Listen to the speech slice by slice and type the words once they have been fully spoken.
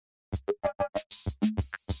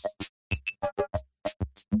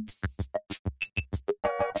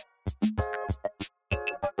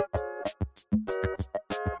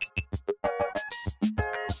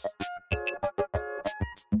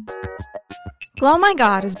Glow My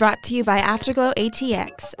God is brought to you by Afterglow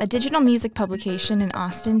ATX, a digital music publication in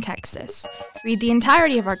Austin, Texas. Read the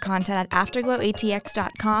entirety of our content at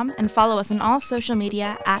afterglowatx.com and follow us on all social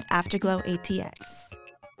media at AfterglowATX.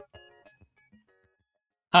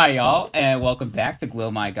 Hi, y'all, and welcome back to Glow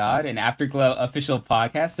My God, an Afterglow official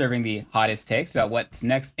podcast serving the hottest takes about what's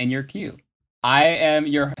next in your queue. I am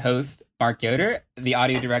your host, Mark Yoder, the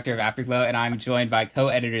audio director of Afterglow, and I'm joined by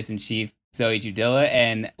co-editors-in-chief Zoe Judilla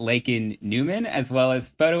and Lakin Newman, as well as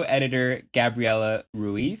photo editor Gabriela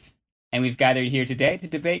Ruiz. And we've gathered here today to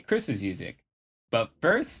debate Christmas music. But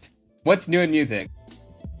first, what's new in music?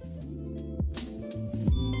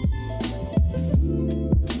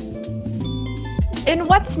 In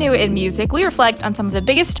What's New in Music, we reflect on some of the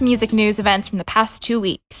biggest music news events from the past 2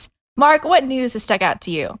 weeks. Mark, what news has stuck out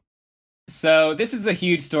to you? So this is a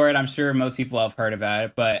huge story, and I'm sure most people have heard about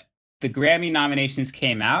it, but the Grammy nominations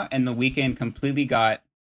came out, and The Weeknd completely got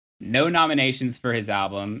no nominations for his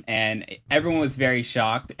album, and everyone was very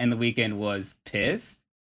shocked, and The Weeknd was pissed.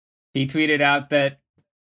 He tweeted out that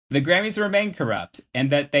the Grammys remain corrupt, and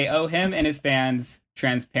that they owe him and his fans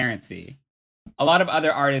transparency. A lot of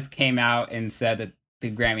other artists came out and said that the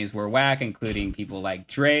Grammys were whack, including people like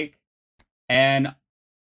Drake, and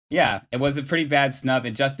yeah, it was a pretty bad snub,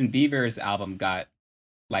 and Justin Bieber's album got,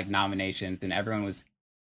 nominations, and everyone was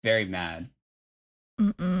very mad.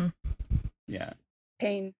 Yeah.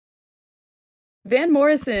 Pain. Van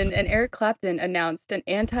Morrison and Eric Clapton announced an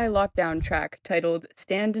anti-lockdown track titled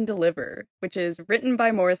Stand and Deliver, which is written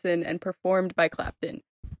by Morrison and performed by Clapton.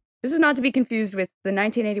 This is not to be confused with the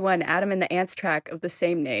 1981 Adam and the Ants track of the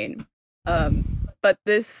same name. But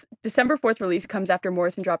this December 4th release comes after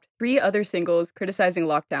Morrison dropped 3 other singles criticizing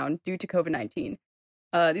lockdown due to COVID-19.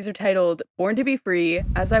 These are titled Born to be Free,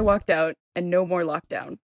 As I Walked Out, and No More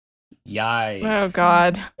Lockdown. Yikes. Oh,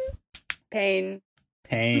 God. Pain.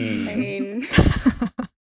 Pain.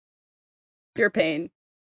 Your pain.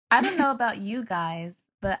 I don't know about you guys,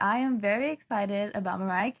 but I am very excited about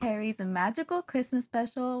Mariah Carey's Magical Christmas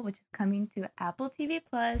Special, which is coming to Apple TV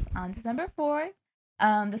Plus on December 4th.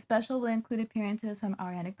 The special will include appearances from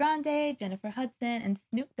Ariana Grande, Jennifer Hudson, and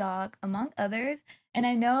Snoop Dogg, among others. And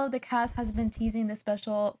I know the cast has been teasing the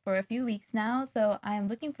special for a few weeks now, so I am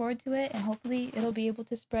looking forward to it, and hopefully it'll be able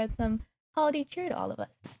to spread some holiday cheer to all of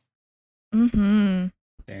us. Mm-hmm.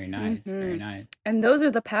 Very nice, very nice. And those are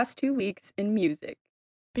the past 2 weeks in music.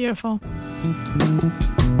 Beautiful.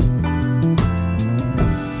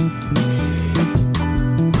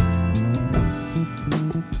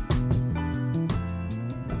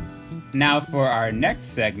 Now for our next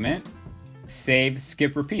segment, Save,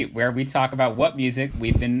 Skip, Repeat, where we talk about what music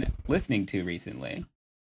we've been listening to recently.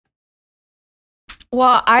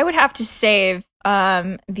 Well, I would have to save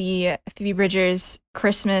the Phoebe Bridgers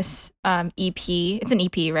Christmas EP. It's an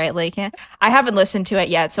EP, right, Lakin? I haven't listened to it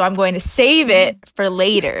yet, so I'm going to save it for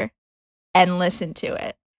later and listen to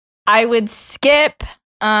it. I would skip.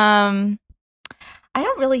 I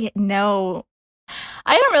don't really know.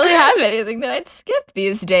 I don't really have anything that I'd skip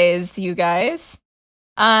these days, you guys.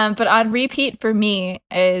 But on repeat for me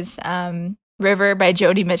is River by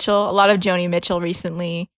Joni Mitchell. A lot of Joni Mitchell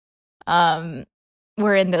recently.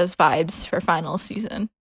 We're in those vibes for final season.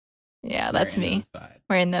 Yeah, that's me.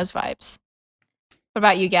 We're in those vibes. What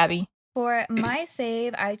about you, Gabby? For my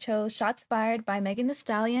save, I chose Shots Fired by Megan Thee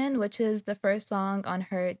Stallion, which is the first song on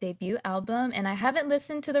her debut album. And I haven't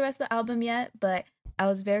listened to the rest of the album yet, but I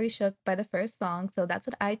was very shook by the first song. So that's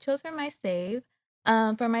what I chose for my save.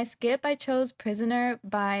 For my skip, I chose Prisoner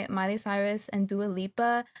by Miley Cyrus and Dua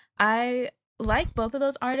Lipa. I like both of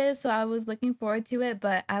those artists, so I was looking forward to it,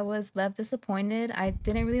 but I was left disappointed. I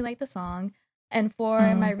didn't really like the song. And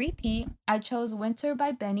for my repeat, I chose Winter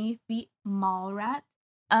by Benny feat. Mallrat.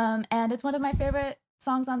 And it's one of my favorite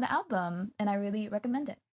songs on the album, and I really recommend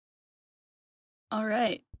it. All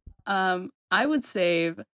right. I would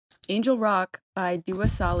save Angel Rock by Dua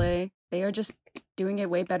Saleh. They are just doing it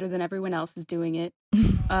way better than everyone else is doing it.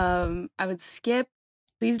 I would skip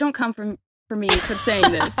Please Don't Come for me for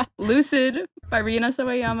saying this. Lucid by Rihanna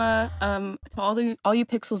Sawayama. To all you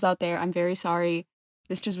pixels out there, I'm very sorry.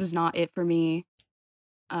 This just was not it for me.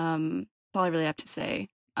 That's all I really have to say.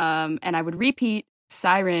 And I would repeat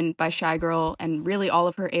Siren by Shy Girl and really all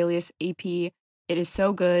of her Alias EP. It is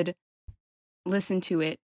so good. Listen to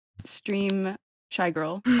it. Stream Shy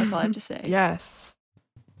Girl. That's all I have to say. Yes.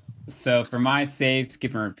 So for my save,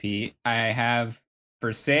 skip, and repeat, I have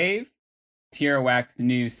for save, Tierra Whack's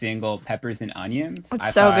new single, Peppers and Onions.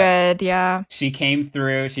 It's so good, yeah. She came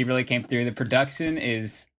through. She really came through. The production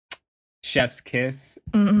is chef's kiss.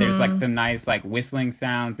 Mm-hmm. There's some nice whistling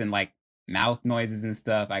sounds and mouth noises and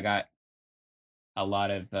stuff. I got a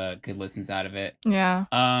lot of good listens out of it. Yeah.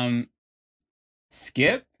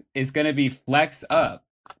 Skip is gonna be Flex Up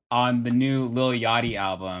on the new Lil Yachty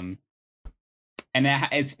album, and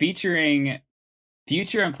it's featuring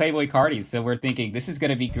Future and Playboi Carti. So we're thinking this is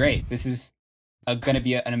gonna be great. This is gonna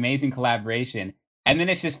be an amazing collaboration. And then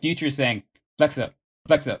it's just Future saying "Flex up,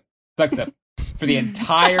 flex up, flex up" for the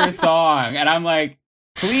entire song, and I'm like,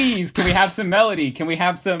 please, can we have some melody? Can we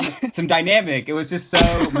have some dynamic? It was just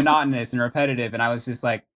so monotonous and repetitive, and I was just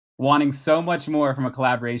like wanting so much more from a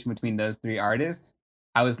collaboration between those three artists.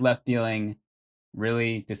 I was left feeling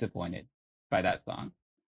really disappointed by that song.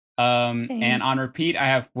 And on repeat, I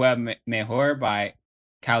have Fue Mejor by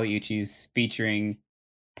Kali Uchis featuring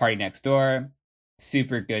Party Next Door.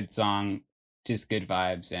 Super good song, just good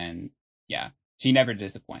vibes, and yeah, she never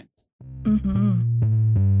disappoints. Mm-hmm.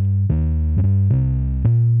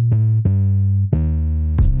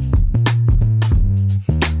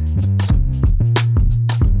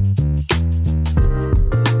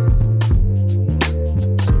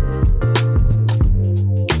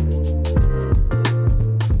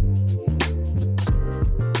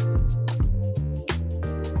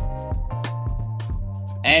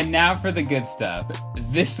 And now for the good stuff.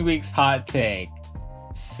 This week's hot take.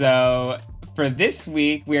 So for this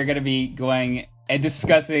week, we are going to be going and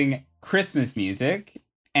discussing Christmas music,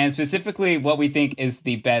 and specifically what we think is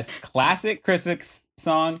the best classic Christmas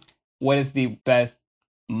song, what is the best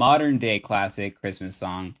modern day classic Christmas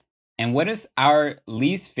song, and what is our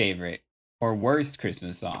least favorite or worst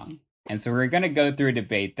Christmas song. And so we're going to go through and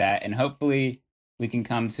debate that, and hopefully we can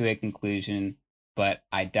come to a conclusion, but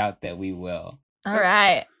I doubt that we will. All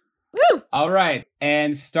right. Woo! All right.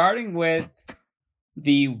 And starting with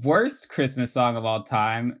the worst Christmas song of all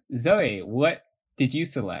time, Zoe, what did you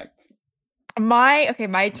select?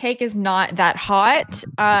 My take is not that hot.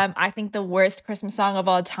 I think the worst Christmas song of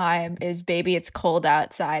all time is Baby It's Cold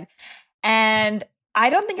Outside. And I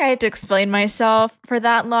don't think I have to explain myself for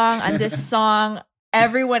that long on this song.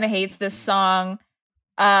 Everyone hates this song.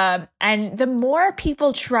 And the more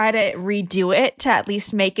people try to redo it to at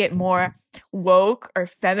least make it more woke or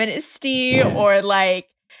feministy, yes, or like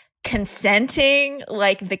consenting,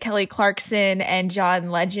 like the Kelly Clarkson and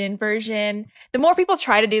John Legend version, the more people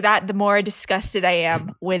try to do that, the more disgusted I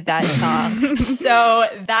am with that song. So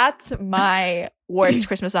that's my worst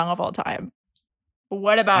Christmas song of all time.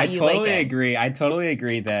 What about you? I totally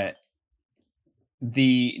agree that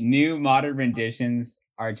the new modern renditions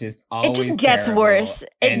are just always it just gets terrible. Worse.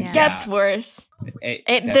 It gets worse.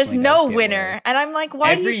 There's no winner. Worse. And I'm like,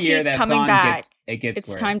 why do you keep coming back? It gets it's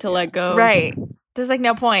worse. Time to let go. Right. There's like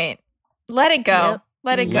no point. Let it go. Yep.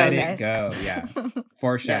 Let it go, Let guys. It go, yeah.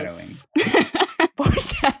 Foreshadowing.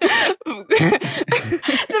 Foreshadowing.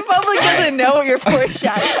 The public doesn't know what you're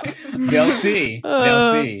foreshadowing. They'll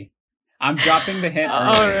see. I'm dropping the hint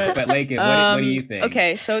early, but like, what do you think?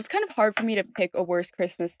 Okay, so it's kind of hard for me to pick a worst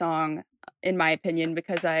Christmas song, in my opinion,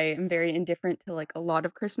 because I am very indifferent to like a lot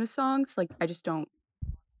of Christmas songs. Like, I just don't,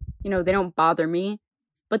 they don't bother me.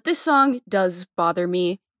 But this song does bother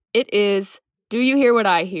me. It is "Do You Hear What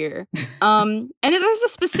I Hear?" And there's a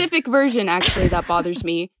specific version actually that bothers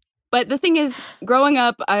me. But the thing is, growing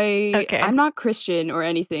up, I'm not Christian or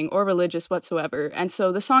anything or religious whatsoever. And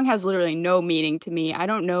so the song has literally no meaning to me. I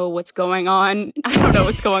don't know what's going on. I don't know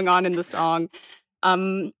what's going on in the song.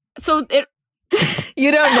 So it...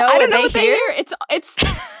 You don't know I don't know what they hear?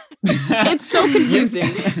 It's so confusing.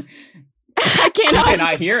 She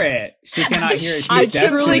cannot hear it. She cannot hear it. I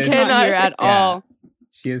truly cannot hear at all.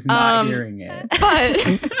 She is not hearing it. But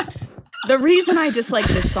the reason I dislike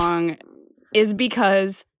this song is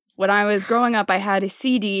because when I was growing up, I had a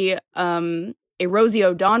CD, a Rosie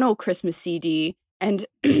O'Donnell Christmas CD, and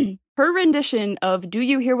her rendition of "Do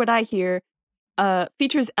You Hear What I Hear"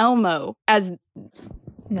 features Elmo as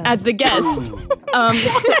the guest.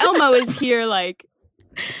 So Elmo is here, like,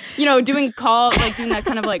 doing that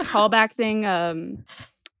kind of like callback thing,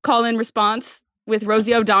 call in response with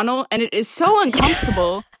Rosie O'Donnell, and it is so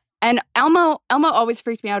uncomfortable. And Elmo always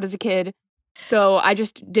freaked me out as a kid. So I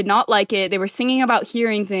just did not like it. They were singing about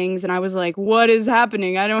hearing things, and I was like, what is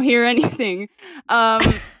happening? I don't hear anything.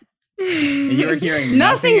 You were hearing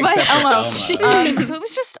nothing but Elmo. So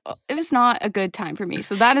it was not a good time for me.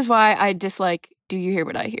 So that is why I dislike "Do You Hear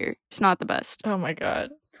What I Hear?" It's not the best. Oh my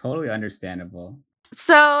God. Totally understandable.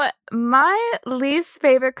 So my least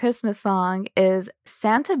favorite Christmas song is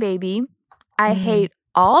 "Santa Baby." I hate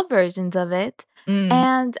all versions of it.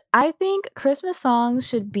 And I think Christmas songs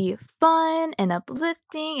should be fun and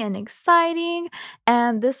uplifting and exciting.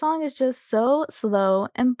 And this song is just so slow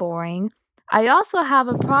and boring. I also have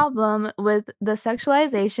a problem with the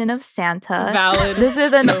sexualization of Santa. Valid. This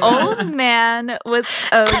is an old man with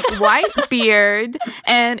a white beard,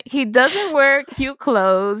 and he doesn't wear cute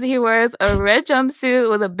clothes. He wears a red jumpsuit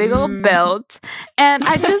with a big old belt, and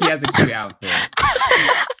I just He has a cute outfit.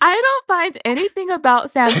 I don't find anything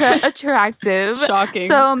about Santa attractive. Shocking.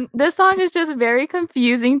 So this song is just very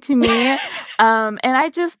confusing to me. And I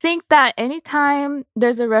just think that anytime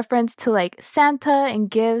there's a reference to like Santa and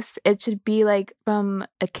gifts, it should be like from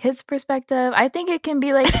a kid's perspective. I think it can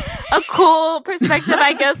be like a cool perspective,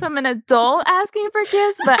 I guess, from an adult asking for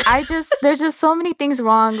gifts. But there's just so many things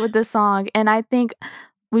wrong with this song. And I think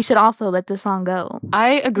we should also let this song go.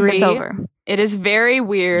 I agree. It's over. It is very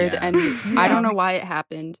weird, Yeah. and I don't know why it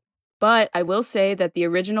happened. But I will say that the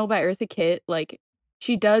original by Eartha Kitt, like,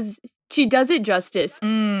 she does it justice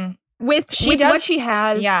Mm. with what does- she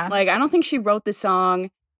has. yeah. Like, I don't think she wrote the song,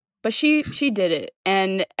 but she did it.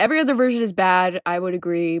 And every other version is bad, I would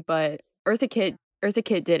agree, but Eartha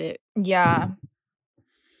Kitt did it. Yeah.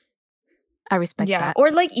 I respect Yeah. that.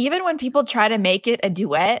 Or like even when people try to make it a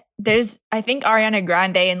duet, I think Ariana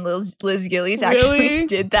Grande and Liz Gillies actually Really?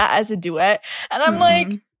 did that as a duet. And I'm Mhm. like,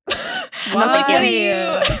 Why? I'm like, what are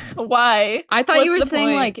you? Why? I thought What's you were the saying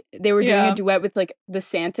point? like they were doing Yeah. a duet with like the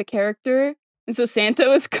Santa character, and so Santa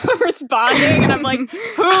was responding, and I'm like,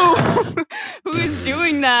 who is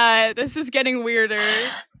doing that? This is getting weirder.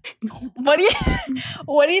 What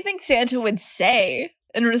do you think Santa would say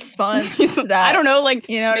in response to that? I don't know, like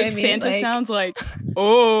You know what I make mean? Santa Like- sounds like,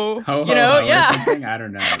 oh, Ho, ho, you know, ho, or yeah. something? I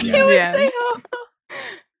don't know. He Yeah. would Yeah. say, "Oh."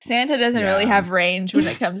 Santa doesn't really Yeah. have range when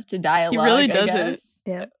it comes to dialogue. really I doesn't. guess.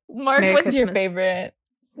 Yeah. Mark, Merry what's your Christmas. favorite?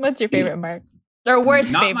 What's your favorite, Mark? Or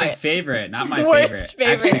worst Not favorite? my favorite. Not my Worst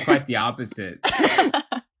favorite. Actually, favorite. quite the opposite.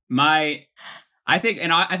 I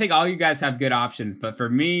think all you guys have good options, but for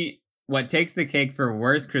me, what takes the cake for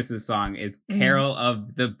worst Christmas song is Carol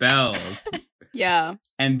of the Bells. yeah.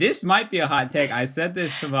 And this might be a hot take. I said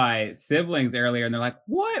this to my siblings earlier, and they're like,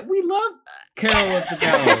 "What? We love Carol of the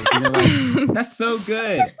Bells." And they're like, "That's so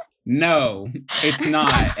good." No, it's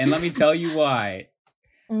not. And let me tell you why.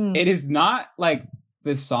 Mm. It is not like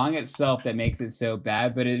the song itself that makes it so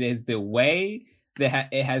bad, but it is the way that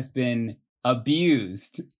it has been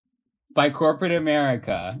abused by corporate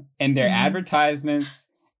America and their advertisements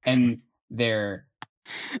and their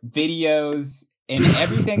videos and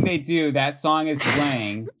everything they do. That song is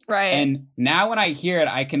playing. Right. And now when I hear it,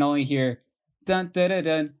 I can only hear dun dun dun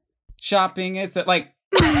dun shopping. It's like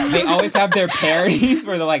they always have their parodies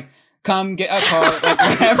where they're like, "Come get a car," like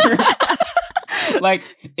whatever. Like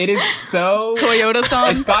it is so. Toyota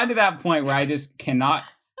song. It's gotten to that point where I just cannot.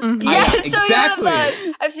 Mhm. yeah, yeah, so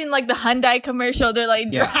exactly. I've seen like the Hyundai commercial. They're like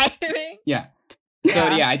Yeah. driving. Yeah. So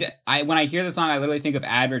Yeah. I when I hear the song, I literally think of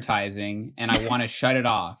advertising, and I want to shut it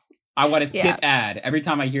off. I want to skip ad every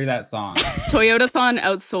time I hear that song. Toyotathon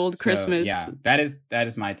outsold So, Christmas. yeah, that is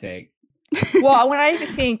my take. Well, when I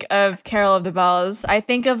think of Carol of the Bells, I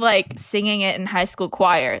think of like singing it in high school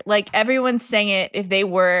choir. Like everyone sang it if they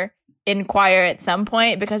were in choir at some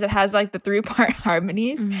point because it has like the 3-part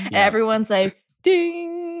harmonies, and Yeah. everyone's like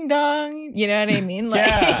ding dong. You know what I mean? Like,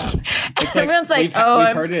 Yeah. It's everyone's like, we've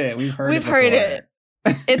I'm- heard it. We've heard we've it. heard before. it.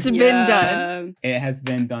 It's been done. It has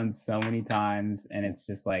been done so many times, and it's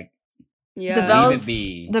just like Yeah. The Leave bells, it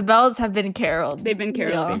be. the bells have been caroled. They've been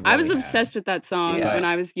caroled. Yeah. They I was really obsessed with that song Yeah. when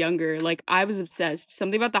I was younger. Like I was obsessed.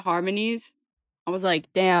 Something about the harmonies. I was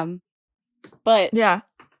like, damn. But Yeah,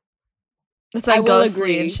 it's I like will ghostly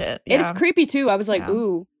agree. and shit. it's Yeah. creepy too. I was like, Yeah.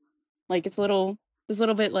 ooh, like it's a little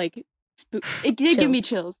bit like it did give me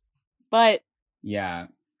chills. But yeah.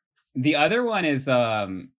 The other one is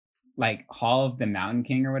like Hall of the Mountain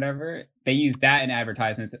King or whatever. They use that in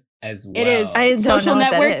advertisements as well. it is I don't social know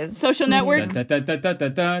what that network. is. Social network. Army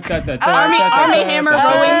Hammer rowing.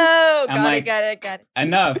 Oh, I'm got like, it, got it, got it.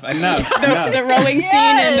 Enough. The rowing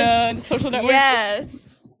scene in Social Network.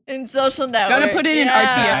 Yes, in Social Network. Gotta put it in I Yeah.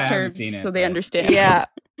 RTF haven't terms seen it, so they but- understand. Yeah.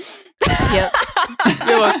 Yep.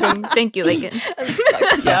 You're welcome. Thank you, Lincoln. That's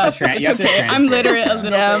fucked Yeah, You have to it's okay. translate I'm it. literate a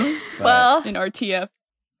little Yeah. bit Well, in RTF.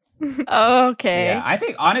 okay. Yeah, I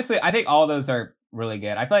think honestly, all those are really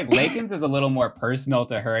good. I feel like Lakin's is a little more personal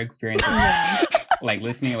to her experience, with, like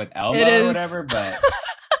listening with Elba It is. or whatever. But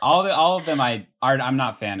all of them, I'm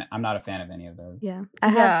not a fan of any of those. Yeah. I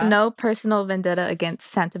have Yeah. no personal vendetta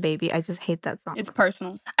against Santa Baby. I just hate that song. It's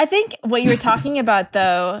personal. I think what you were talking about,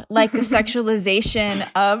 though, like the sexualization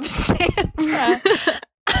of Santa,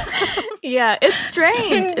 yeah, it's strange.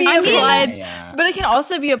 can be It's applied, Yeah. but it can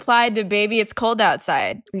also be applied to "Baby, It's Cold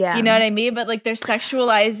Outside." Yeah. You know what I mean? But like they're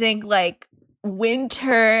sexualizing like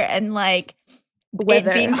winter and like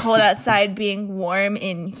Weather. it being cold outside being warm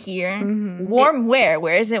in here. Mhm. Warm where?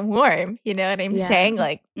 Where is it warm? You know what I'm Yeah. saying?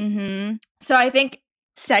 Like, Mm-hmm. so I think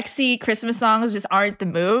sexy Christmas songs just aren't the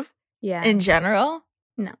move Yeah. in general.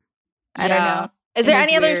 No. I don't Yeah. know. Is It there is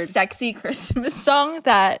any other weird. sexy Christmas song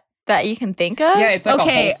that you can think of? Yeah, it's like a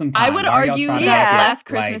Okay, wholesome time. I would Why are y'all argue trying to that Yeah. make it, Last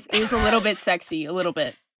Christmas like- is a little bit sexy, a little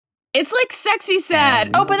bit. It's like sexy sad.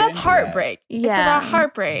 And- Oh, but that's Into that. heartbreak. It's Yeah. about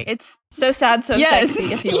heartbreak. It's so sad, so yes,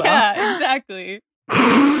 sexy, if you will. yeah, exactly.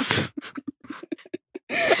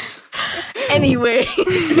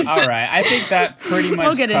 Anyways. All right, I think that pretty much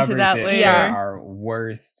We'll get into covers that it later. for Yeah. our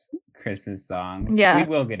worst Christmas songs. Yeah. We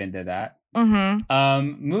will get into that.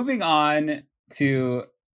 Mm-hmm. Moving on to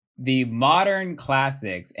the modern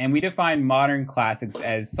classics, and we define modern classics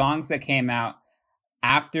as songs that came out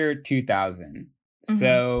after 2000.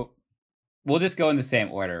 So we'll just go in the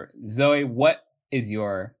same order. Zoe, what is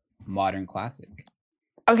your modern classic?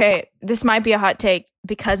 Okay, this might be a hot take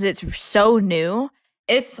because it's so new.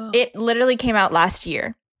 It literally came out last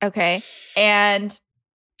year. Okay. And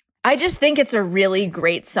I just think it's a really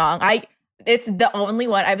great song. It's the only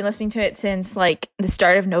one I've been listening to it since like the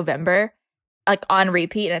start of November, like on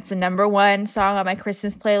repeat, and it's the number one song on my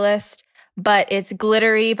Christmas playlist. But it's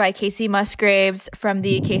Glittery by Casey Musgraves from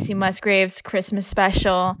the Casey Musgraves Christmas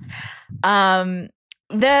special.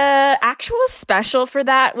 The actual special for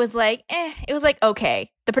that was like, it was like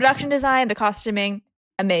okay. The production design, the costuming,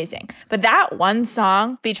 amazing. But that one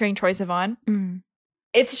song featuring Troye Sivan, Mm.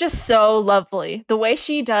 it's just so lovely. The way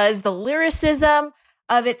she does the lyricism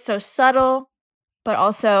of it, so subtle, but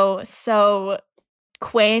also so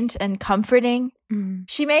quaint and comforting. Mm.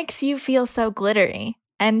 She makes you feel so glittery.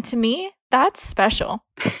 And to me, that's special.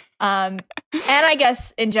 And I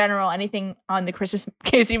guess in general, anything on the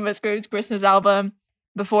Casey Musgraves Christmas album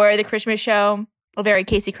before the Christmas show, a very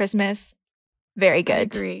Casey Christmas, very I good.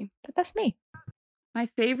 agree. But that's me. My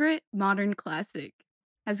favorite modern classic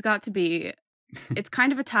has got to be, it's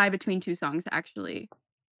kind of a tie between two songs, actually.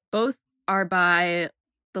 Both are by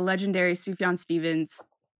the legendary Sufjan Stevens.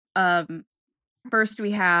 First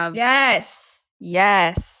we have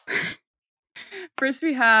Yes. First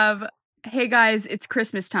we have Hey Guys, It's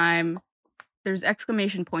Christmas Time. There's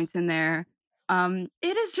exclamation points in there.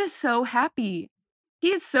 It is just so happy. He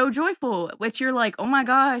is so joyful, which you're like, oh my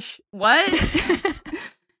gosh, what?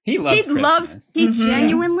 He loves Christmas. He Mhm.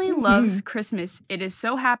 genuinely Mhm. loves Christmas. It is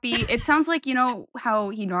so happy. It sounds like, you know, how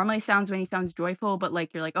he normally sounds when he sounds joyful, but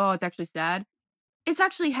like you're like, oh, it's actually sad. It's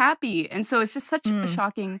actually happy. And so it's just such a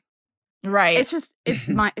shocking. Right.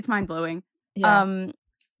 It's mind blowing. Yeah.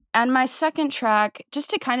 And my second track, just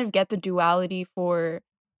to kind of get the duality for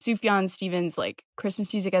Sufjan Stevens' like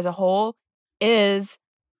Christmas music as a whole, is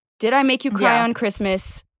Did I Make You Cry Yeah. on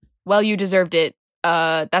Christmas? Well, you deserved it.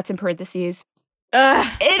 That's in parentheses.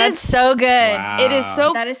 It is is so good. Wow. It is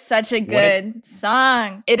so That is such a good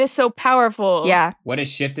song. it is so powerful. Yeah. What a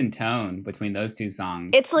shift in tone between those two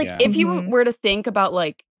songs. It's like Yeah. if you Mhm. were to think about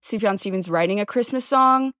like Sufjan Stevens writing a Christmas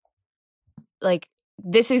song, like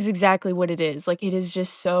this is exactly what it is. Like it is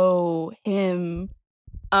just so him.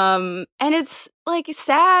 And it's like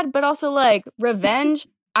sad, but also like revenge.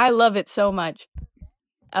 I love it so much.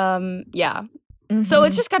 Yeah. So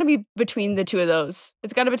it's just got to be between the two of those.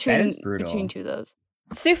 It's got to That is brutal. between two of those.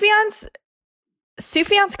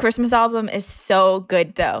 Sufjan's Christmas album is so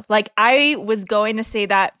good though. Like I was going to say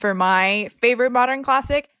that for my favorite modern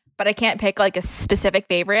classic, but I can't pick like a specific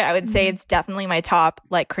favorite. I would say it's definitely my top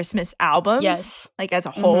like Christmas albums. Yes. Like as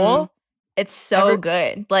a whole. It's so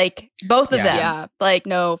good. Like both of Yeah. them. Yeah. Like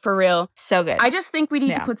No, for real. so good. I just think we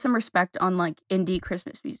need to Yeah. put some respect on like indie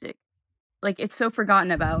Christmas music. Like it's so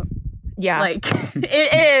forgotten about. yeah. Like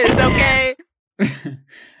it is, okay?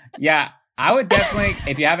 Yeah, I would definitely,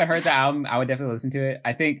 if you haven't heard the album, I would definitely listen to it.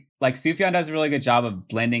 I think like Sufjan does a really good job of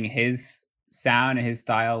blending his sound and his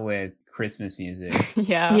style with Christmas music.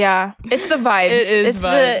 Yeah. Yeah, it's the vibes. It is it's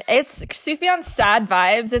vibes. it's Sufjan's sad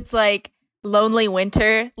vibes. It's like lonely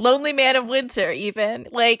winter, lonely man of winter, even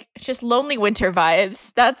like just lonely winter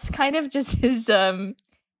vibes. That's kind of just his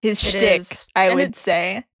shtick, is. I And would it's-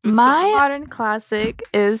 say. My modern classic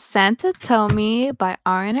is Santa Tell Me by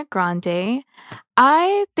Ariana Grande.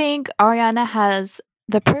 I think Ariana has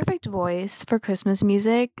the perfect voice for Christmas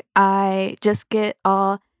music. I just get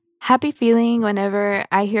all happy feeling whenever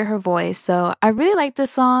I hear her voice. So I really like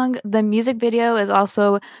this song. The music video is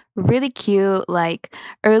also really cute, like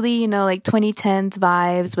early, like 2010s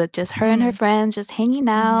vibes with just her and her friends just hanging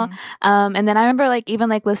out. And then I remember like even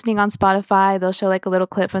like listening on Spotify, they'll show like a little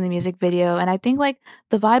clip from the music video. And I think like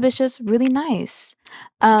the vibe is just really nice.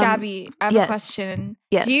 Gabby, I have yes. a question.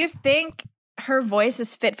 Yes. Do you think her voice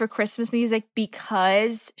is fit for Christmas music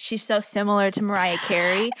because she's so similar to Mariah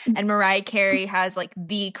Carey, and Mariah Carey has like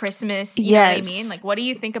the Christmas, you know what I mean? Like, what do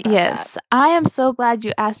you think about Yes, that? I am so glad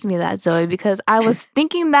you asked me that, Zoe, because I was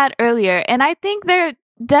thinking that earlier. And I think there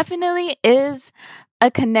definitely is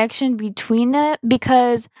a connection between it,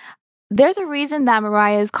 because there's a reason that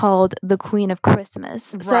Mariah is called the Queen of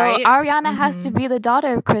Christmas. Right. So Ariana has to be the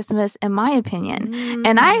daughter of Christmas, in my opinion.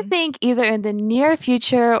 And I think either in the near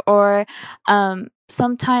future or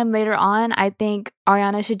sometime later on, I think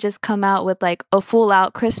Ariana should just come out with like a full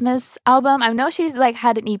out Christmas album. I know she's like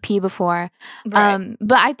had an EP before, Right.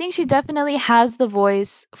 but I think she definitely has the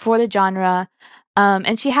voice for the genre.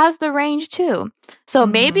 And she has the range too. So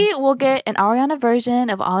maybe we'll get an Ariana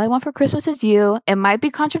version of All I Want for Christmas Is You. It might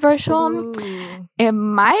be controversial. Ooh. It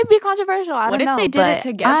might be controversial. I What don't if know. they did it but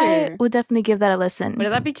together? I would definitely give that a listen.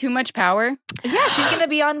 Would that be too much power? Yeah, she's gonna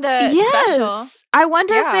be on the special. I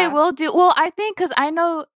wonder if they Yeah. will do. Well, I think because I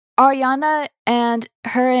know Ariana and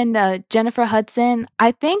her and Jennifer Hudson,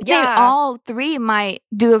 I think they Yeah. all three might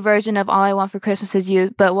do a version of All I Want for Christmas Is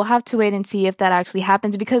You, but we'll have to wait and see if that actually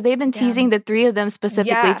happens, because they've been teasing the three of them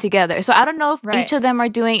specifically Yeah. together. So I don't know if Right. each of them are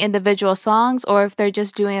doing individual songs or if they're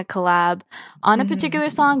just doing a collab on a particular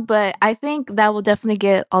song, but I think that will definitely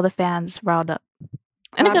get all the fans riled up.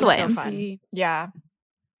 In a That'd good be way. so fun. Yeah.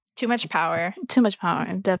 Too much power. Too much power,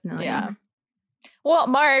 definitely. Yeah. Well,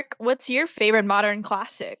 Mark, what's your favorite modern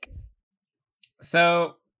classic?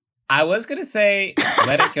 So I was gonna say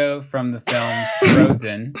Let It Go from the film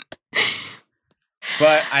Frozen,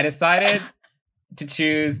 but I decided to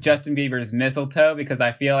choose Justin Bieber's Mistletoe because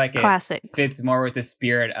I feel like it Classic. fits more with the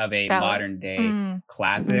spirit of a Valid. modern day Mm.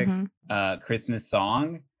 classic Mhm. Christmas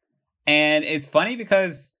song. And it's funny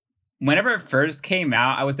because whenever it first came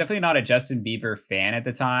out, I was definitely not a Justin Bieber fan at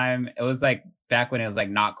the time. It was like back when it was like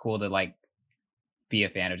not cool to like be a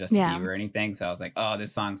fan of Justin Yeah. Bieber or anything. So I was like, oh,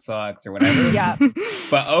 this song sucks or whatever. Yeah.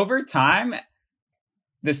 But over time,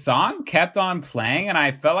 the song kept on playing and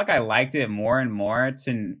I felt like I liked it more and more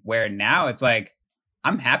to where now it's like,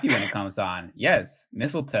 I'm happy when it comes on. Yes,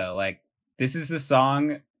 Mistletoe. Like, this is the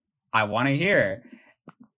song I want to hear.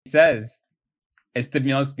 It says, it's the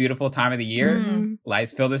most beautiful time of the year. Mm.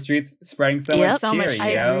 Lights fill the streets, spreading so Yep. much So cheer. much you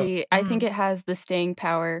I know? agree. I think it has the staying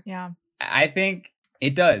power. Yeah. I think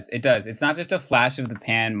it does. It does. It's not just a flash of the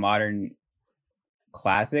pan modern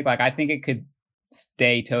classic. Like, I think it could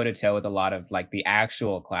stay toe to toe with a lot of like the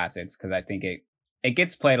actual classics because I think it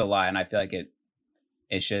gets played a lot, and I feel like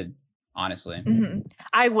it should, honestly. Mhm.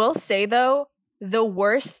 I will say though, the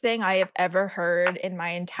worst thing I have ever heard in my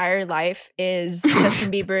entire life is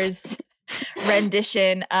Justin Bieber's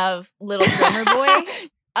rendition of Little Drummer Boy with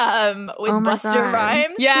Oh my Busta God.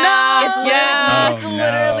 Rhymes. Yeah. It's literally, Yeah. it's Oh,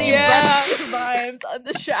 literally no. Yeah. Busta Rhymes on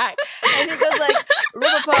the track. And he goes like,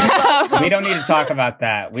 "Rip-a-pop-pop." We don't need to talk about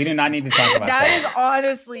that. We do not need to talk about That that. is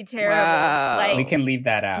honestly terrible. Wow. Like, We can leave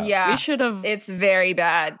that out. yeah, We should have. it's very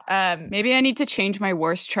bad. Maybe I need to change my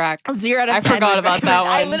worst track. 0 out of I 10 forgot would about that recommend-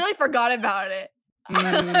 I one. literally forgot about it. I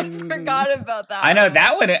Mm. forgot about that. I know one.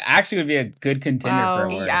 that would actually would be a good contender Wow. for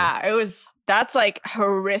awards. Yeah, that's like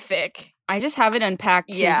horrific. I just haven't unpacked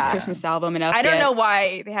Yeah. his Christmas album enough. I don't yet. know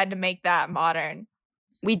why they had to make that modern.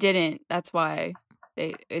 We didn't. That's why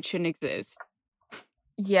it shouldn't exist.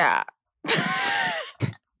 Yeah.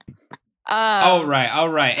 All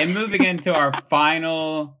right. And moving into our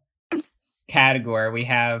final category, we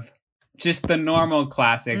have just the normal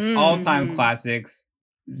classics, all-time Mhm. classics.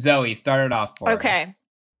 Zoe, start it off for Okay. us.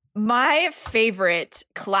 My favorite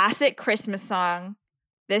classic Christmas song,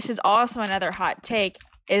 this is also another hot take,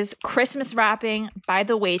 is Christmas Wrapping by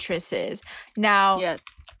the Waitresses. Now, Yes.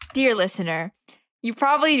 dear listener, you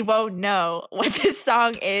probably won't know what this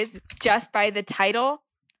song is just by the title,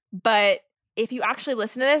 but if you actually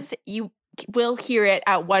listen to this, you will hear it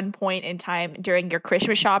at one point in time during your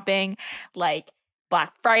Christmas shopping, like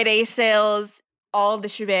Black Friday sales, all the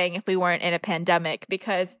shebang if we weren't in a pandemic,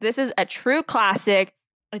 because this is a true classic.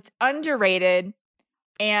 It's underrated.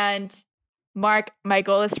 And Mark, my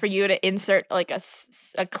goal is for you to insert like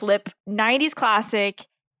a clip, 90s classic.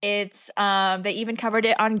 It's they even covered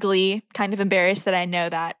it on Glee. Kind of embarrassed that I know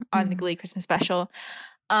that on the Glee Christmas special.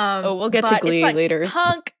 Oh, we'll get to but Glee it's like later.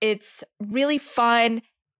 Punk. It's really fun.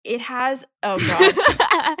 It has oh god,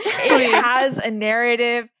 Please. it has a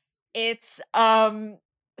narrative. It's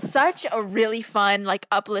such a really fun, like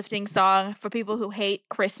uplifting song for people who hate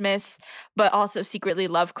Christmas but also secretly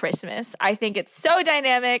love Christmas. I think it's so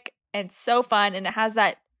dynamic and so fun, and it has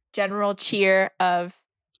that general cheer of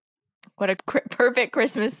what a perfect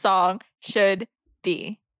Christmas song should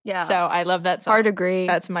be. Yeah. So I love that song. Hard agree.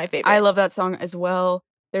 That's my favorite. I love that song as well.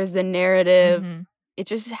 There's the narrative. Mhm. it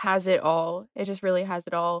just has it all. It just really has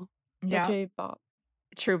it all. Yeah. Such a bop.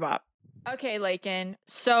 True bop. Okay, Lakin.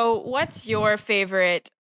 So, what's your favorite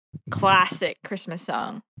classic Christmas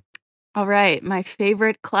song? All right, my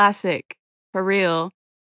favorite classic, for real,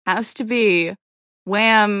 has to be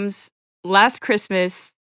Wham's Last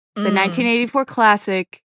Christmas, the 1984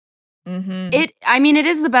 classic. Mm-hmm. It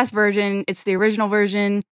is the best version. It's the original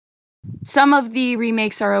version. Some of the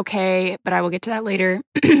remakes are okay, but I will get to that later.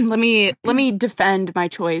 Let me defend my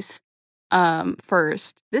choice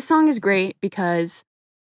first. This song is great because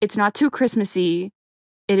it's not too Christmassy.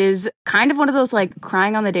 It is kind of one of those like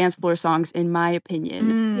crying on the dance floor songs, in my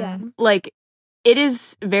opinion. Yeah. Like, it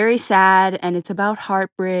is very sad and it's about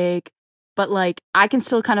heartbreak, but like I can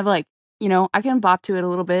still kind of like, I can bop to it a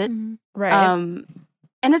little bit. Mhm. Right.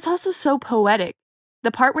 And it's also so poetic.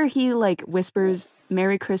 The part where he like whispers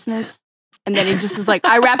Merry Christmas and then he just is like,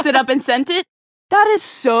 I wrapped it up and sent it. That is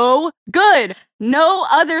so good. No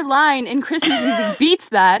other line in Christmas music beats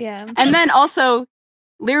that. Yeah. And then also,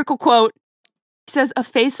 lyrical quote, he says, a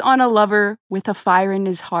face on a lover with a fire in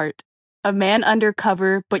his heart. A man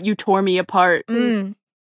undercover, but you tore me apart. Mm.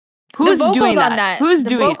 Who's the vocals doing on that? that? Who's the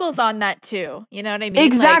doing vocals on that too? You know what I mean?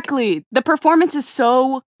 Exactly. The performance is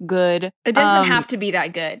so good. Like, it doesn't have to be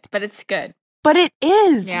that good, but it's good. But it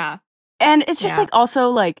is. Yeah. And it's just Yeah. like also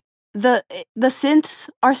like the synths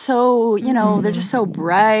are so, they're just so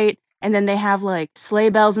bright. And then they have like sleigh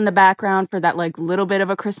bells in the background for that like little bit of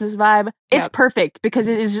a Christmas vibe. It's Yep. perfect because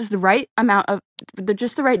it is just the right amount of,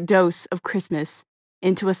 just the right dose of Christmas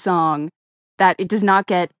into a song that it does not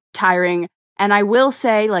get tiring. And I will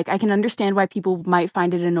say, like, I can understand why people might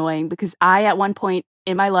find it annoying because I, at one point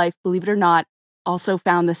in my life, believe it or not, also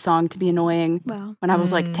found this song to be annoying Wow. when I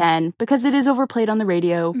was like 10 because it is overplayed on the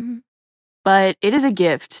radio. Mhm. But it is a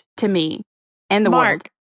gift to me and the world.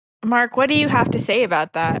 Mark, what do you have to say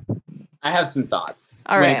about that? I have some thoughts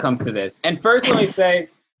All when right. it comes to this. And first, let me say,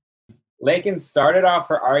 Lakin started off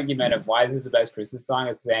her argument of why this is the best Christmas song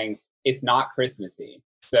as saying it's not Christmassy.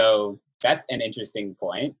 So that's an interesting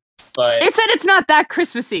point. But It said it's not that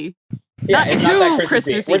Christmassy. yeah, not it's not too that Christmassy.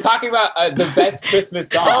 Christmassy. We're talking about the best Christmas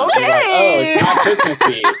song. You're like, Okay. it's not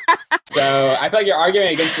Christmassy. So I feel like you're arguing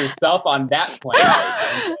against yourself on that point.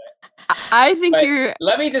 Lakin. I think But you're.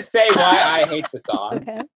 let me just say why I hate the song,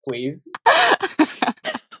 Okay. please.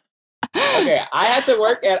 Okay, I had to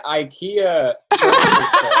work at IKEA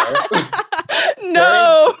grocery store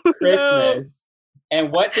No. Christmas,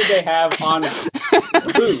 and what did they have on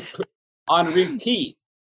loop, on repeat?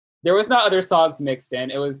 There was no other songs mixed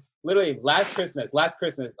in. It was literally Last Christmas,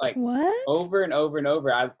 like What? over and over and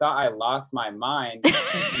over. I thought I lost my mind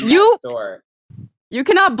in You- that store. You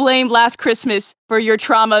cannot blame Last Christmas for your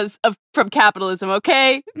traumas from capitalism,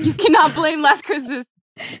 okay? You cannot blame Last Christmas.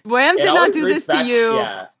 Wham It did not always do roots this to back- you.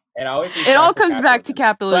 Yeah, it always. roots It all back to comes back to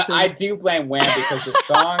capitalism. But I do blame Wham because the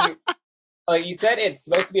song, like you said, it's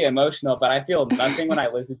supposed to be emotional, but I feel nothing when I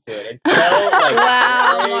listen to it. It's so like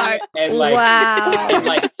Wow, boring Mark. and like Wow. and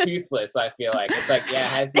like toothless. I feel like it's like it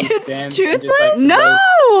has these It's stems. toothless? And just, like,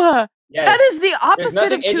 No! yes. That is the opposite There's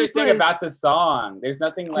nothing of interesting toothless. about the song. There's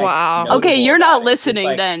nothing like. Wow. notable Okay, you're about not it. It's just, listening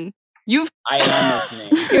like, then. You've I am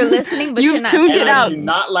listening. You're listening, but You've you're not. tuned And it I out. do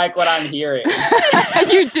not like what I'm hearing.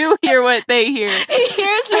 you do hear what they hear.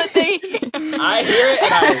 Here's what they hear. I hear it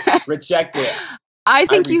and I reject it. I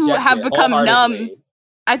think you reject have it become numb. wholeheartedly.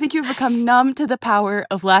 I think you've become numb to the power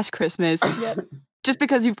of Last Christmas. Just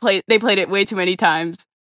because they played it way too many times.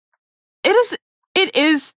 It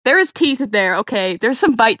is there is teeth there, okay? There's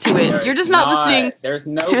some bite to it. You're just not listening There's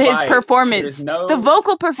no to his bite. performance. There's no. The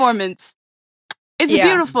vocal performance. It's Yeah.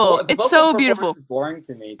 beautiful. Well, the It's vocal so performance beautiful. is boring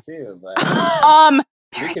to me too, but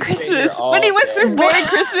Merry could sit here Christmas. all When he day. whispers Merry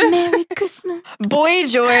Christmas. Merry Christmas. Boy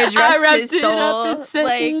George, I rest wrapped his it up soul. and sent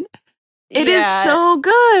Like, it. It is yeah. so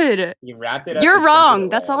good. you wrapped it up. You're and sent it wrong.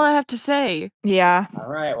 That's away. all I have to say. Yeah. All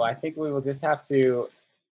right. Well, I think we will just have to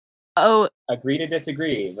Oh, agree to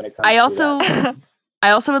disagree when it comes I to also that.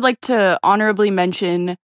 I also would like to honorably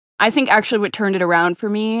mention, I think actually what turned it around for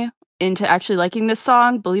me into actually liking this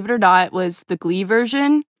song, believe it or not, was the Glee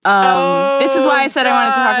version. This is why I said I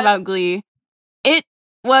wanted to talk God. about Glee. It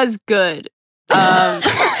was good.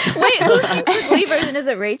 Wait, who's the Glee version? Is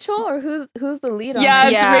it Rachel or who's the lead on Yeah,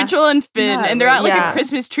 it? it's Yeah. Rachel and Finn, Not and they're at like Yeah. a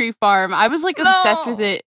Christmas tree farm. I was like obsessed with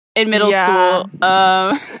it in middle Yeah.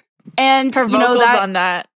 school. And Her you know vocals that on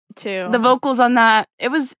that too. the vocals on that, it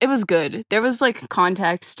was good. There was like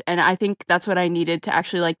context, and I think that's what I needed to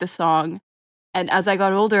actually like the song. And as I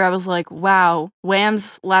got older, I was like, wow,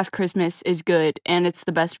 Wham's Last Christmas is good, and it's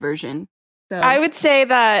the best version. So I would say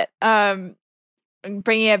that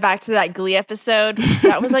bringing it back to that Glee episode.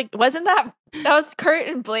 That was like, wasn't that was Kurt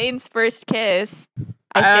and Blaine's first kiss?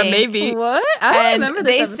 I think. Maybe. What? I don't And remember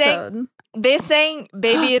they this episode. They sang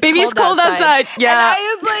 "Baby, It's cold outside. Yeah. And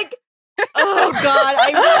I was like, oh god,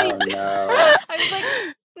 I really, Oh no. I was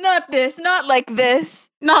like, not like this,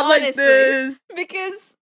 Not like honestly. this.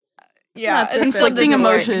 because yeah, Not it this still Conflicting doesn't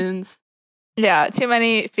work. emotions. Yeah, too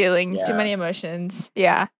many feelings, too Yeah. many emotions.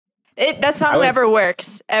 Yeah, that song I was- never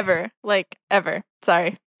works ever, like ever.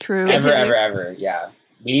 Sorry. True. Ever, Continue. ever. Yeah.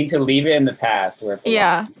 We need to leave it in the past where it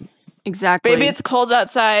Yeah. belongs. Exactly. Baby, it's cold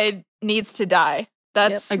outside. Needs to die.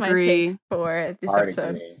 That's Yep. my Agree. take for this Hard episode.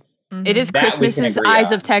 agree. Mhm. It is That we can Christmas's agree Eyes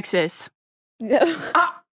on. of Texas.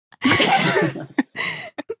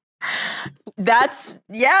 That's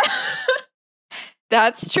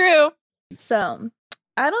that's true. So,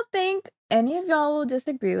 I don't think any of y'all will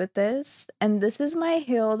disagree with this, and this is my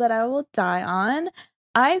hill that I will die on.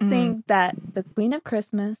 I think that the Queen of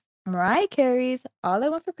Christmas, Mariah Carey's "All I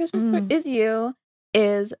Want for Christmas Is You,"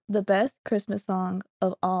 is the best Christmas song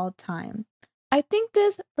of all time. I think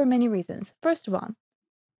this for many reasons. First of all,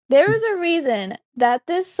 there is a reason that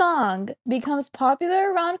this song becomes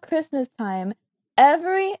popular around Christmas time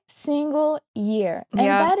every single year. And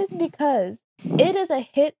Yeah. that is because it is a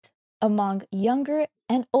hit among younger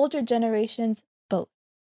and older generations both.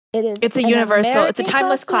 It's a an universal, it's a American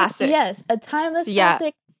timeless classic. Yes, a timeless Yeah.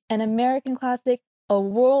 classic, an American classic, a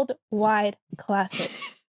worldwide classic.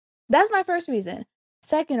 That's my first reason.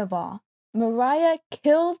 Second of all, Mariah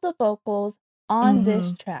kills the vocals on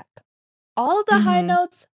this track. All of the high Mhm.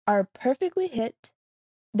 notes are perfectly hit.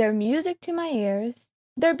 They're music to my ears.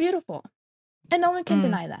 They're beautiful. And no one can Mm.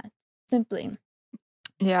 deny that. Simply.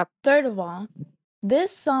 Yeah. Third of all,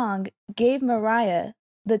 this song gave Mariah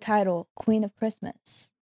the title Queen of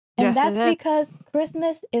Christmas. And Yes, it that's did. because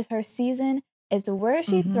Christmas is her season. It's where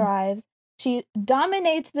she Mhm. thrives. She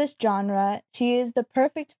dominates this genre. She is the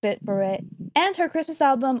perfect fit for it. And her Christmas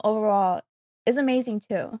album overall is amazing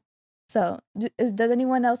too. So, does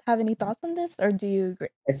anyone else have any thoughts on this, or do you agree?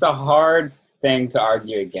 It's a hard thing to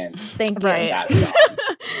argue against. Thank you. Right. That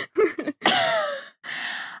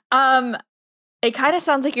song. It kind of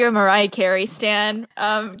sounds like you're a Mariah Carey stan,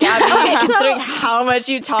 Gabby, Okay, so- considering how much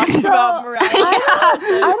you talked So, about Mariah.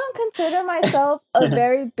 I don't consider myself a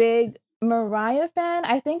very big Mariah fan.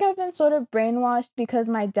 I think I've been sort of brainwashed because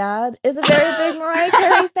my dad is a very big Mariah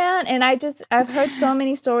Carey fan, and I've heard so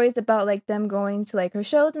many stories about like them going to like her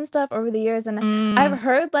shows and stuff over the years, and I've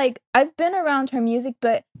heard like I've been around her music,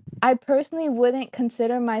 but I personally wouldn't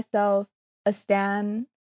consider myself a stan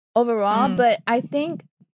overall. Mm. But I think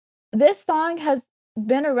this song has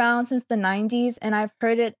been around since the 90s, and I've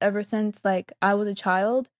heard it ever since like I was a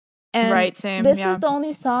child. And Right, same, this yeah. is the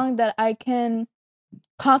only song that I can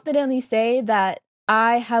confidently say that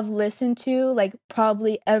I have listened to like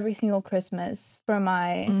probably every single Christmas for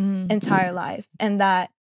my Mhm. entire life, and that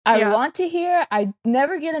I Yeah. want to hear. I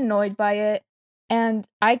never get annoyed by it, and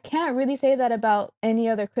I can't really say that about any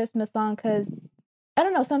other Christmas song because I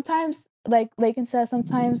don't know. Sometimes, like Lakin says,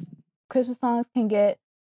 sometimes Christmas songs can get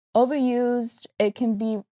overused. It can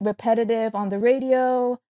be repetitive on the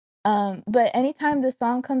radio. But anytime the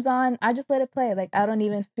song comes on, I just let it play. Like I don't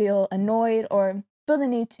even feel annoyed or feel the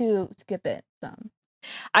need to skip it. So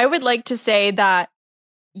I would like to say that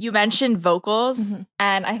you mentioned vocals, Mhm.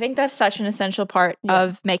 and I think that's such an essential part Yeah.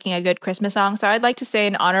 of making a good Christmas song. So I'd like to say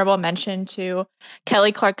an honorable mention to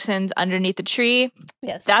Kelly Clarkson's "Underneath the Tree."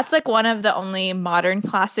 yes, That's like one of the only modern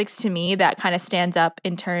classics to me that kind of stands up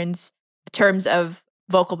in terms of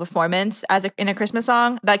vocal performance in a Christmas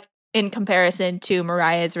song. Like in comparison to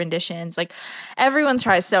Mariah's renditions, like everyone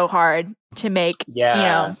tries so hard to make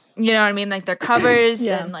Yeah. you know what I mean, like their covers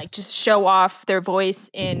Yeah. and like just show off their voice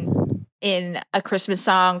in a Christmas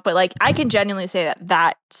song. But like I can genuinely say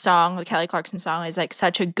that song, the Kelly Clarkson song, is like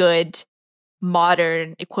such a good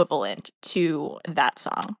modern equivalent to that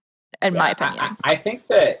song, in my Yeah, opinion. I think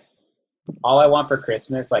that All I Want for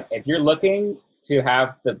Christmas, like if you're looking to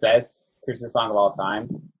have the best Christmas song of all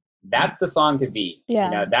time, that's the song to beat. Yeah.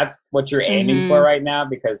 You know, that's what you're aiming Mhm. for right now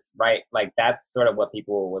because like that's sort of what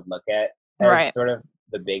people would look at as Right. sort of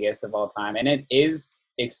the biggest of all time. And it is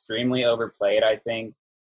extremely overplayed, I think,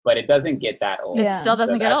 but it doesn't get that old. It Yeah. still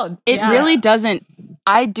doesn't So get that's- old. It Yeah. really doesn't.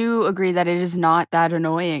 I do agree that it is not that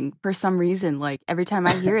annoying for some reason. Like every time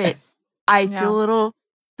I hear it, I Yeah. feel a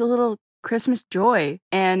little Christmas joy,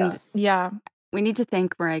 and Yeah. Yeah. we need to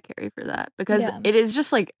thank Mariah Carey for that because Yeah. it is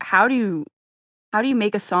just like how do you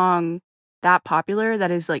make a song that popular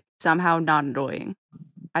that is like somehow not annoying?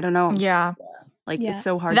 I don't know. Yeah. Like Yeah. it's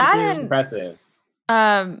so hard That to do. It's impressive.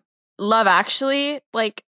 Love Actually,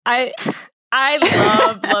 like I I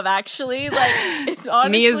love Love Actually. Like, it's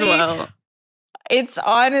honestly Me as well. It's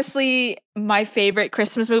honestly my favorite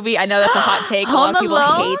Christmas movie. I know that's a hot take. A lot of Home people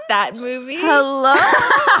Alone? hate that movie. Hello.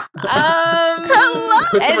 Hello.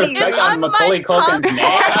 Put some respect on Macaulay Culkin's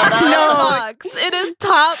name. No. It is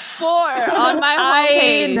top 4 on my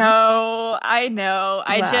homepage. I know.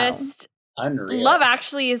 I Wow. just Unreal. Love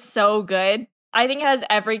Actually is so good. I think it has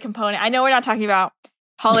every component. I know we're not talking about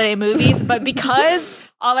holiday movies, but because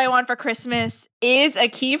All I Want for Christmas is a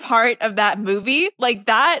key part of that movie, like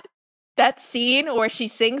that scene where she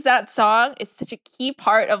sings that song is such a key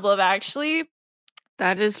part of Love Actually.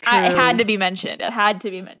 That is true. It had to be mentioned. It had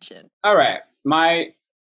to be mentioned. All right. My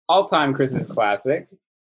all-time Christmas classic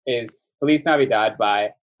is Feliz Navidad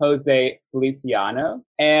by Jose Feliciano.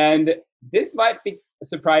 And this might be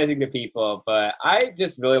surprising to people, but I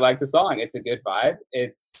just really like the song. It's a good vibe.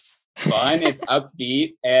 It's fun. It's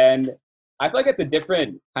upbeat. And I feel like it's a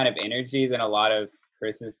different kind of energy than a lot of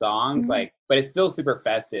Christmas songs. Like, but it's still super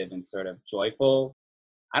festive and sort of joyful.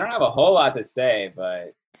 I don't have a whole lot to say,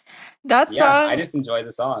 but That yeah, song I just enjoy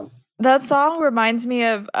the song. That song reminds me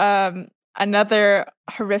of another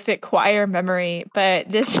horrific choir memory, but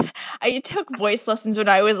I took voice lessons when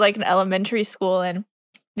I was like in elementary school, and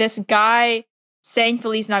this guy sang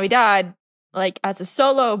Feliz Navidad like as a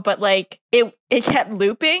solo, but like it kept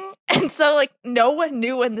looping, and so like no one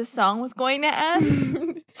knew when the song was going to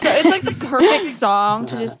end. So it's like the perfect song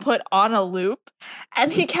to just put on a loop.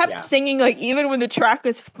 And he kept singing like even when the track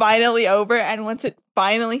was finally over, and once it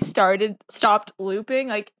finally stopped looping,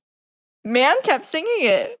 like man kept singing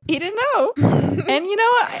it. He didn't know. And you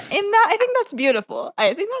know, I think that's beautiful.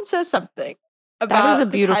 I think that says something about That is a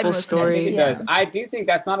the beautiful timelessness. story. It does. I do think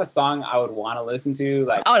that's not a song I would want to listen to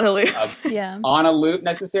like On a loop. Yeah. on a loop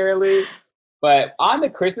necessarily. But on the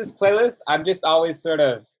Christmas playlist, I'm just always sort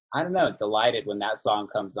of, I don't know, delighted when that song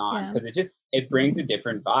comes on, because it brings a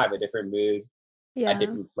different vibe, a different mood, Yeah. a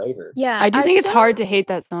different flavor. Yeah. I do think it's hard to hate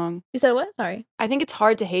that song. You said what? Sorry. I think it's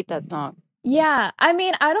hard to hate that song. Yeah. I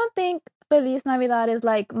mean, I don't think Feliz Navidad is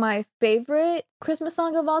like my favorite Christmas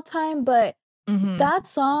song of all time, but Mhm. that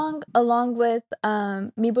song, along with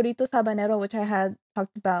Mi Burrito Habanero, which I had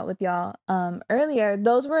talked about with y'all earlier,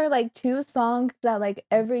 those were like 2 songs that like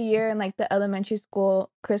every year in like the elementary school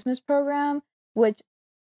Christmas program, which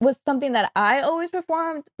was something that I always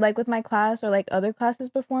performed like with my class or like other classes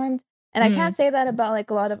performed. And I can't say that about like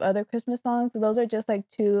a lot of other Christmas songs. Those are just like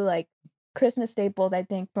 2 like Christmas staples, I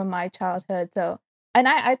think, from my childhood. So, and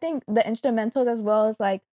I think the instrumentals as well is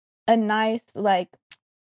like a nice like,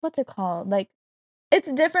 what's it called? Like, it's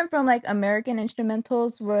different from like American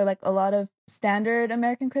instrumentals where like a lot of standard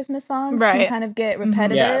American Christmas songs can kind of get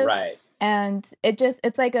repetitive. Yeah, right. And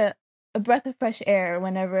it's like a breath of fresh air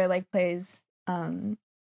whenever it like plays.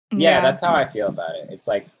 Yeah, that's how I feel about it. It's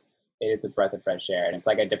like, it is a breath of fresh air, and it's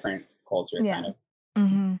like a different culture kind of.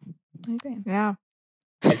 Mm-hmm. I agree. Yeah.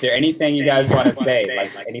 Is there anything you guys want to say?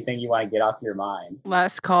 Like anything you want to get off your mind?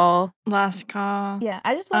 Last call. Last call. Yeah,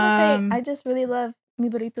 I just want to say I just really love Mi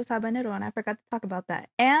Burrito Habanero, and I forgot to talk about that.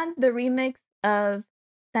 And the remix of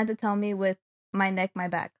Santa Tell Me with My Neck, My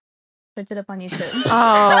Back. Search it up on YouTube.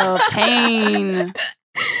 Oh, pain.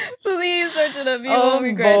 Please search it up. You Oh, won't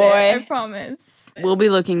regret boy. it. I promise. We'll be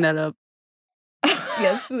looking that up.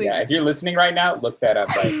 Yes, please. Yeah, if you're listening right now, look that up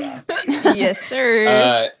right now. Yes,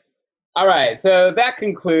 sir. All right, so that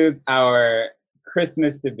concludes our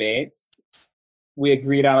Christmas debates. We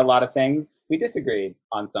agreed on a lot of things. We disagreed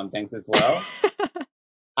on some things as well.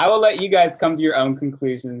 I will let you guys come to your own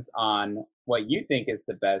conclusions on what you think is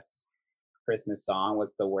the best Christmas song,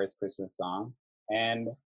 what's the worst Christmas song. And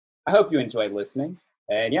I hope you enjoyed listening.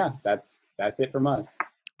 And yeah, that's it from us.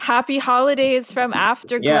 Happy holidays from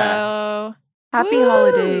Afterglow. Happy Woo!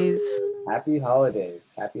 holidays. Happy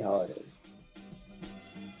holidays. Happy holidays.